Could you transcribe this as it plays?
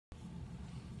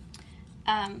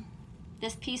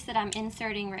this piece that I'm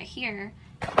inserting right here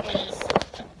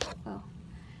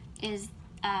is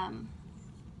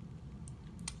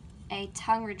a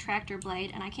tongue retractor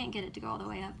blade, and I can't get it to go all the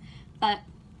way up, but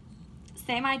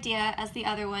same idea as the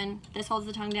other one. This holds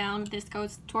the tongue down, this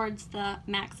goes towards the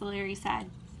maxillary side.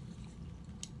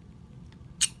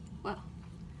 Whoa.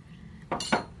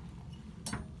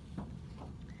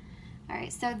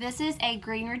 Alright, so this is a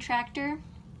green retractor.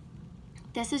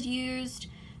 This is used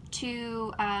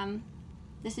to,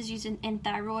 in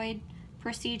thyroid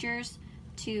procedures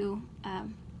to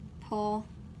pull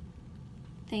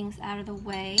things out of the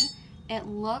way. It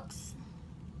looks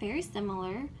very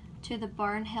similar to the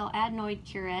Barnhill adenoid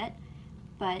curette,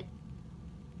 but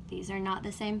these are not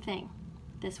the same thing.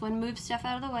 This one moves stuff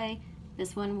out of the way,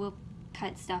 this one will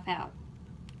cut stuff out.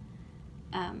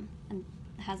 And it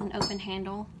has an open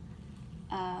handle.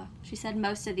 She said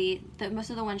most of the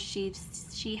ones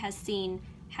she has seen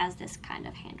has this kind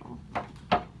of handle.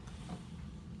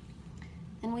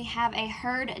 Then we have a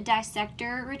Herd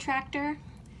dissector retractor.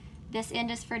 This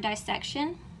end is for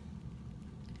dissection.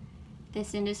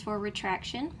 This end is for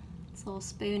retraction. It's a little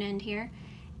spoon end here.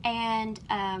 And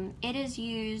it is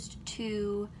used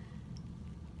to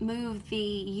move the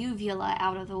uvula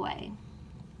out of the way.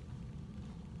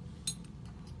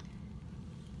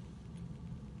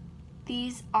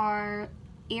 These are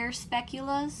ear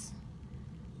speculas,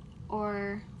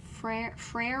 or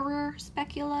Frerer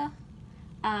specula.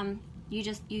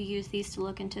 You use these to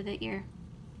look into the ear.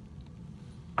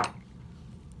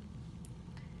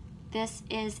 This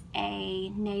is a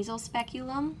nasal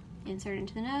speculum. Insert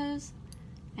into the nose,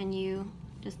 and you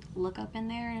just look up in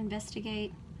there and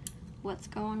investigate what's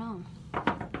going on.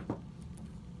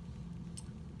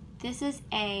 This is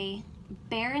a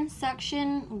Baron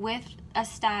suction with a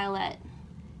stylet.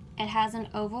 It has an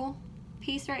oval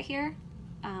piece right here.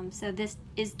 So this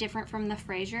is different from the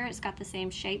Fraser. It's got the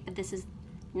same shape, but this is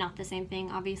not the same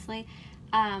thing, obviously.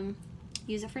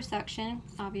 Use it for suction,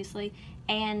 obviously.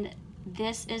 And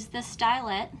this is the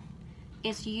stylet.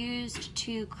 It's used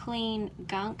to clean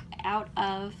gunk out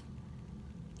of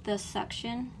the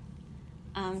suction,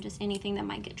 just anything that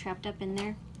might get trapped up in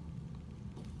there.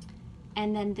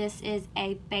 And then this is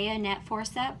a bayonet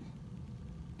forceps.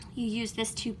 You use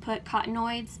this to put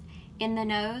cottonoids in the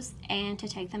nose and to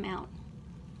take them out.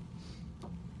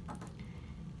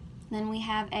 Then we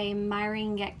have a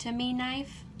myringectomy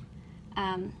knife.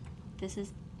 This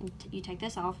is, you take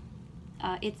this off.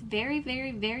 It's very,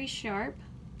 very, very sharp.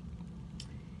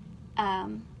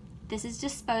 This is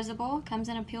disposable, comes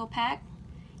in a peel pack,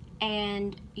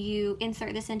 and you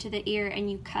insert this into the ear and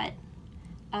you cut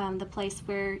the place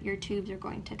where your tubes are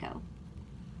going to go.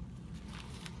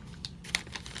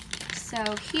 So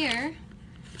here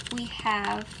we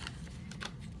have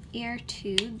ear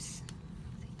tubes.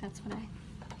 I think that's what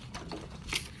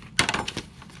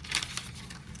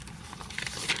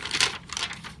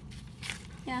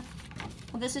yeah.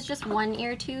 Well, this is just one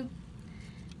ear tube.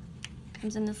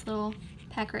 Comes in this little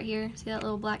pack right here. See that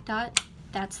little black dot?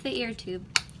 That's the ear tube.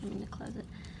 I'm going to close it.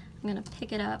 I'm going to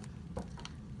pick it up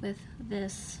with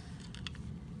this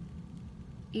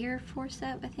ear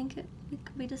forceps. I think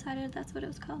we decided that's what it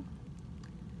was called.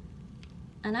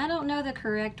 And I don't know the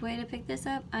correct way to pick this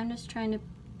up. I'm just trying to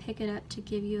pick it up to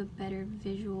give you a better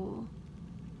visual.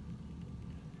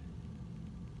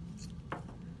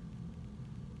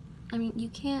 I mean, you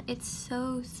can't, it's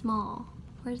so small.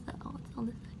 Where's that? Oh, it's on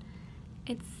this side.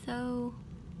 It's so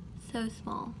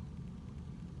small.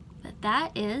 But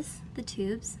that is the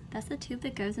tubes. That's the tube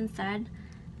that goes inside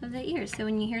of the ear. So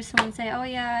when you hear someone say, oh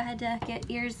yeah, I had to get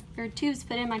ears or tubes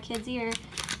put in my kid's ear,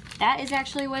 that is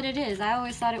actually what it is. I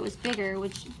always thought it was bigger,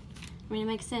 which, I mean, it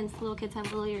makes sense. Little kids have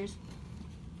little ears.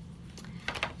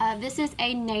 This is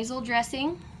a nasal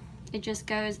dressing. It just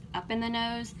goes up in the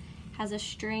nose, has a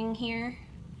string here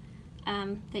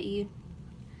that you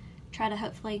try to,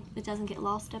 hopefully it doesn't get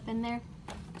lost up in there.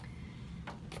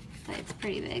 But it's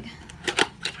pretty big.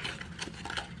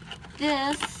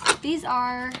 These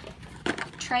are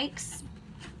trachs.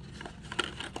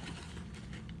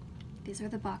 These are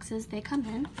the boxes they come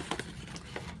in.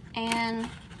 And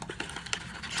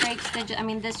trachs, I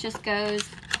mean, this just goes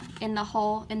in the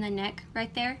hole in the neck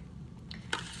right there.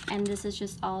 And this is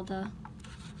just all the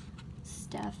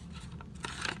stuff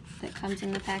that comes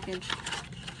in the package.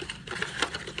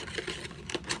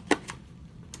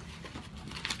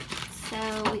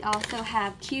 So we also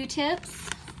have Q-tips.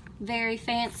 Very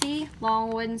fancy,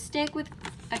 long wooden stick with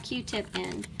a Q-tip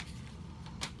end.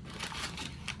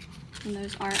 And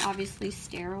those are obviously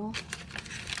sterile.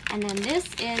 And then this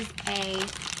is a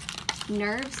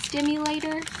nerve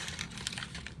stimulator.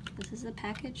 This is the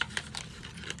package.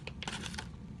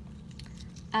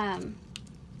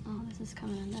 Oh, this is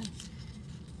coming undone.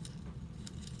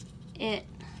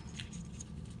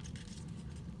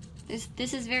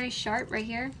 This is very sharp right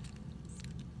here.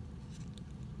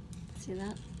 See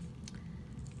that?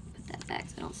 Put that back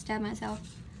so I don't stab myself.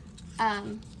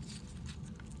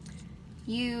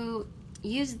 You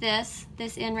use this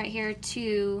end right here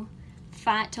to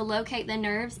locate the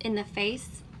nerves in the face,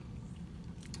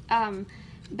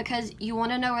 because you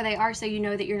want to know where they are so you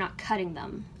know that you're not cutting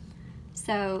them.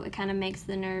 So it kind of makes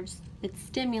the nerves, it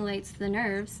stimulates the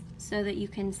nerves so that you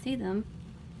can see them,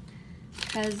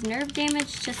 because nerve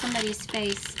damage to somebody's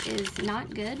face is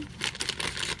not good,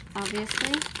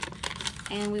 obviously,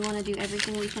 and we want to do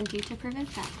everything we can do to prevent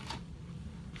that.